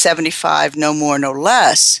saying 75, no more, no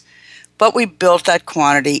less, but we built that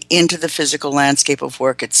quantity into the physical landscape of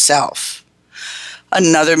work itself.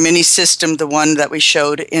 Another mini system, the one that we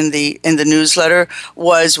showed in the newsletter,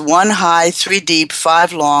 was 1 high, 3 deep,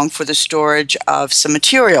 5 long for the storage of some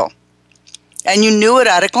material. And you knew it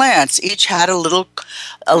at a glance. Each had a little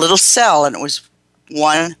cell, and it was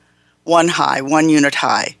one high, 1 unit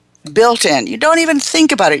high, built in. You don't even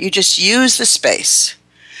think about it. You just use the space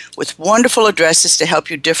with wonderful addresses to help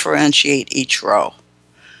you differentiate each row.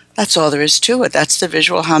 That's all there is to it. That's the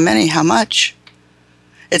visual how many, how much.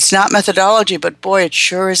 It's not methodology, but boy, it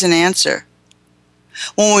sure is an answer.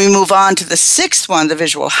 When we move on to the 6th one, the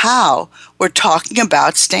visual how, we're talking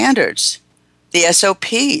about standards, the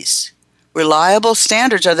SOPs. Reliable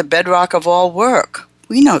standards are the bedrock of all work.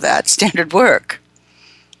 We know that, standard work.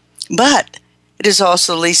 But it is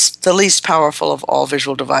also the least powerful of all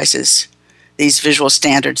visual devices, these visual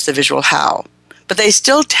standards, the visual how. But they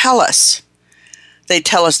still tell us. They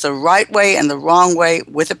tell us the right way and the wrong way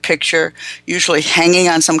with a picture, usually hanging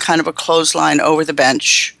on some kind of a clothesline over the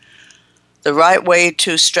bench. The right way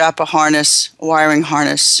to strap a harness, a wiring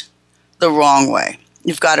harness, the wrong way.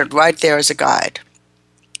 You've got it right there as a guide.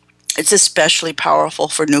 It's especially powerful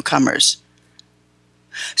for newcomers.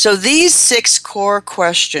 So these 6 core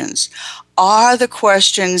questions are the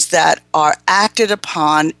questions that are acted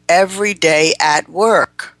upon every day at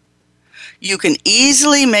work. You can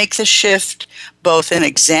easily make the shift both in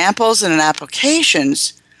examples and in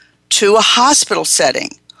applications to a hospital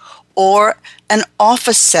setting or an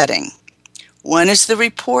office setting. When is the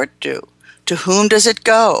report due? To whom does it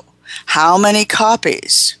go? How many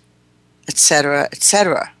copies? Etc.,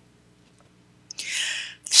 etc.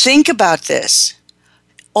 Think about this.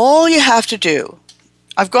 All you have to do,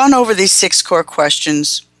 I've gone over these 6 core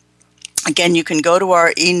questions. Again, you can go to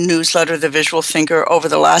our e-newsletter, The Visual Thinker, over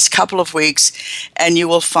the last couple of weeks, and you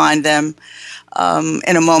will find them.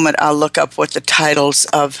 In a moment, I'll look up what the titles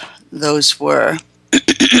of those were.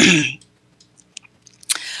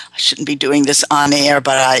 shouldn't be doing this on air,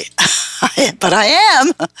 but but I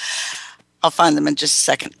am. I'll find them in just a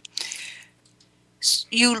second.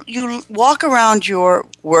 You walk around your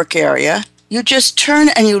work area. You just turn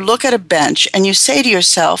and you look at a bench and you say to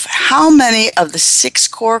yourself, how many of the 6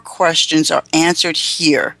 core questions are answered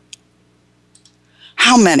here?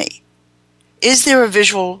 How many? Is there a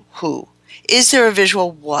visual who? Is there a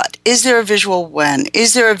visual what? Is there a visual when?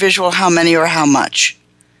 Is there a visual how many or how much?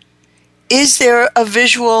 Is there a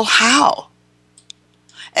visual how?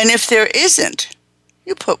 And if there isn't,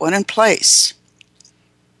 you put one in place.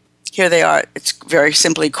 Here they are. It's very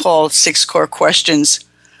simply called 6 core questions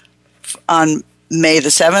on May the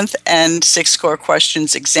 7th and 6 core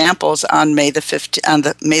questions examples on May the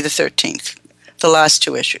 13th, the last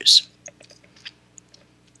 2 issues.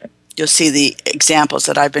 You'll see the examples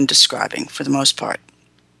that I've been describing for the most part.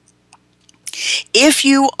 If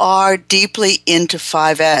you are deeply into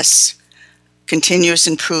 5S, continuous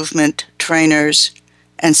improvement trainers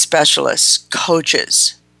and specialists,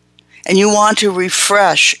 coaches, and you want to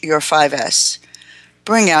refresh your 5S,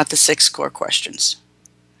 bring out the 6 core questions.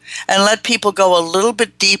 And let people go a little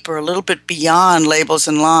bit deeper, a little bit beyond labels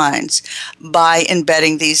and lines by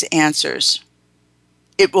embedding these answers.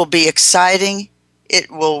 It will be exciting.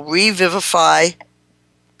 It will revivify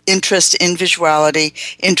interest in visuality,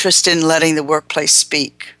 interest in letting the workplace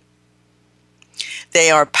speak.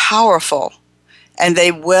 They are powerful, and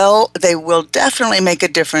they will definitely make a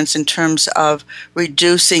difference in terms of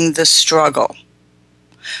reducing the struggle.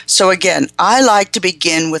 So again, I like to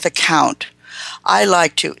begin with a count. I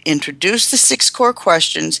like to introduce the 6 core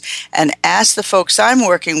questions and ask the folks I'm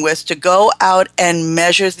working with to go out and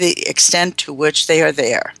measure the extent to which they are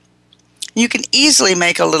there. You can easily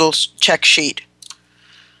make a little check sheet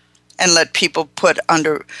and let people put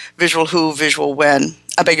under visual who, visual when,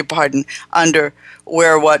 under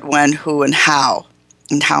where, what, when, who, and how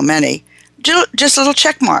many. Just little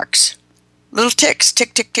check marks, little ticks,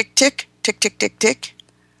 tick, tick, tick, tick, tick, tick, tick, tick,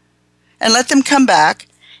 and let them come back.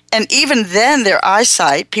 And even then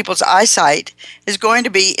people's eyesight is going to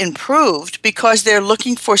be improved because they're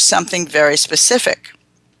looking for something very specific.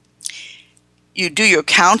 You do your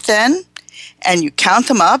count then, and you count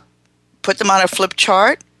them up, put them on a flip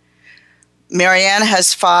chart. Marianne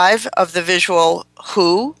has 5 of the visual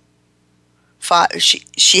who.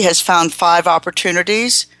 She has found 5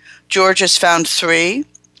 opportunities. George has found 3.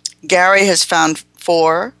 Gary has found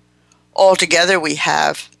 4. Altogether we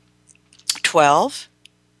have 12.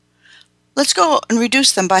 Let's go and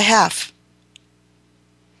reduce them by half.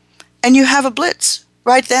 And you have a blitz.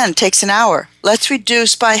 Right then, takes an hour. Let's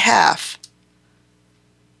reduce by half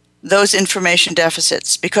those information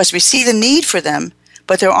deficits because we see the need for them,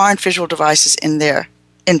 but there aren't visual devices in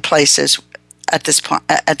places at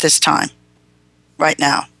this time, right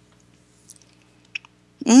now.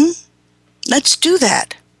 Let's do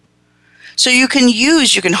that. So you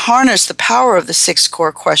can harness the power of the 6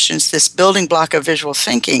 core questions, this building block of visual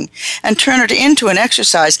thinking, and turn it into an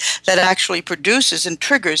exercise that actually produces and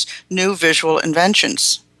triggers new visual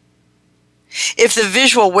inventions. If the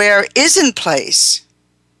visual where is in place,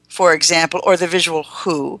 for example, or the visual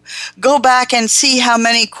who, go back and see how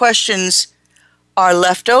many questions are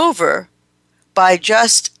left over by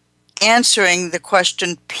just answering the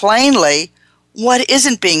question plainly, what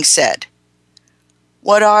isn't being said?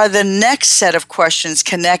 What are the next set of questions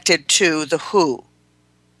connected to the who?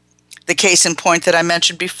 The case in point that I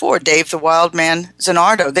mentioned before, Dave the Wild Man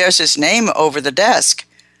Zanardo, there's his name over the desk.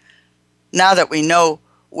 Now that we know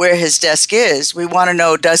where his desk is, we want to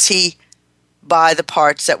know, does he buy the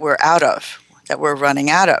parts that we're running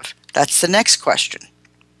out of? That's the next question.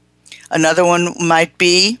 Another one might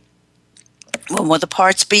be, when will the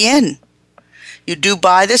parts be in? You do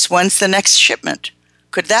buy this, when's the next shipment?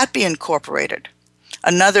 Could that be incorporated?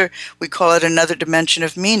 We call it another dimension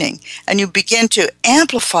of meaning. And you begin to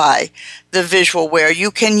amplify the visual where you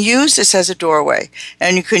can use this as a doorway,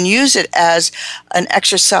 and you can use it as an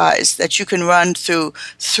exercise that you can run through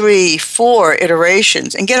 3, 4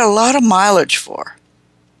 iterations and get a lot of mileage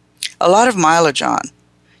on.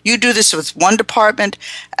 You do this with one department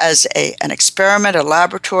as an experiment, a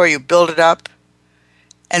laboratory, you build it up,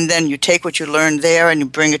 and then you take what you learned there and you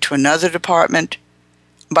bring it to another department.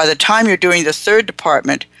 By the time you're doing the 3rd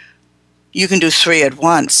department, you can do 3 at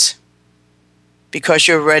once because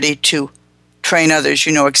you're ready to train others.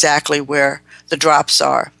 You know exactly where the drops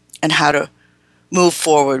are and how to move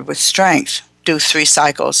forward with strength. Do 3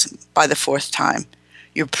 cycles by the 4th time.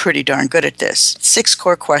 You're pretty darn good at this. 6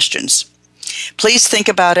 core questions. Please think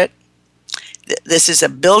about it. This is a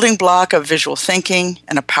building block of visual thinking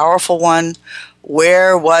and a powerful one.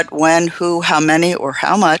 Where, what, when, who, how many, or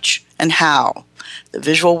how much, and how. The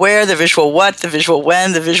visual where, the visual what, the visual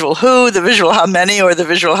when, the visual who, the visual how many, or the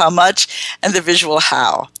visual how much, and the visual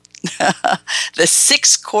how. The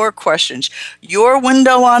 6 core questions. Your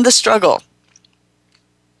window on the struggle.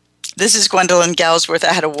 This is Gwendolyn Galsworth.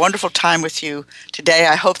 I had a wonderful time with you today.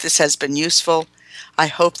 I hope this has been useful. I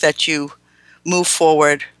hope that you move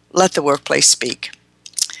forward. Let the workplace speak.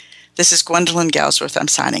 This is Gwendolyn Galsworth. I'm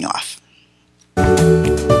signing off.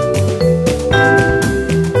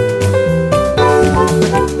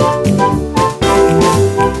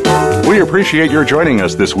 We appreciate your joining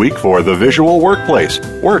us this week for The Visual Workplace,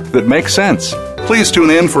 work that makes sense. Please tune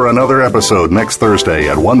in for another episode next Thursday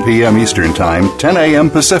at 1 p.m. Eastern Time, 10 a.m.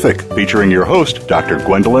 Pacific, featuring your host, Dr.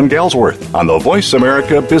 Gwendolyn Galsworth, on the Voice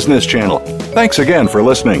America Business Channel. Thanks again for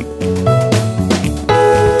listening.